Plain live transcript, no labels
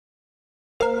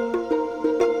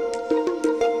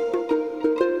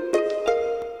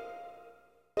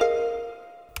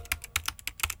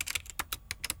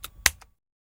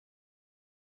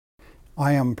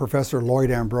I am Professor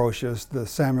Lloyd Ambrosius, the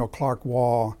Samuel Clarke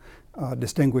Waugh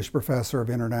Distinguished Professor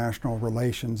of International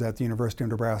Relations at the University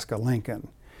of Nebraska-Lincoln.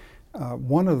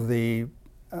 One of the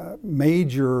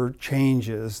major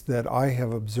changes that I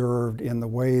have observed in the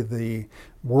way the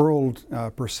world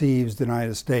perceives the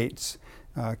United States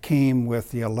came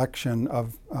with the election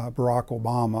of Barack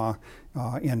Obama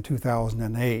in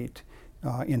 2008.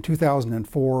 In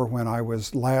 2004, when I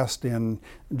was last in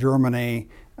Germany,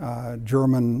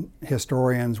 German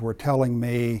historians were telling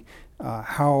me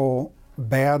how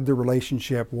bad the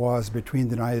relationship was between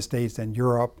the United States and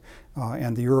Europe,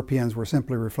 and the Europeans were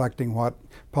simply reflecting what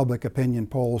public opinion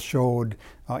polls showed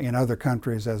in other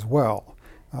countries as well.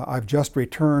 I've just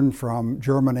returned from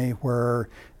Germany, where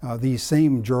these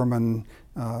same German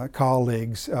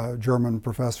colleagues, German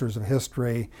professors of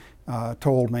history,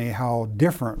 told me how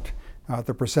different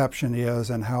the perception is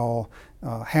and how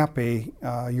happy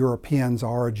Europeans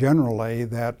are generally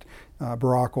that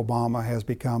Barack Obama has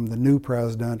become the new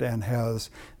president and has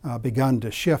begun to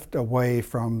shift away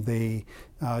from the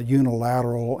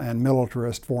unilateral and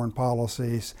militarist foreign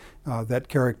policies that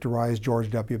characterized George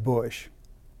W. Bush.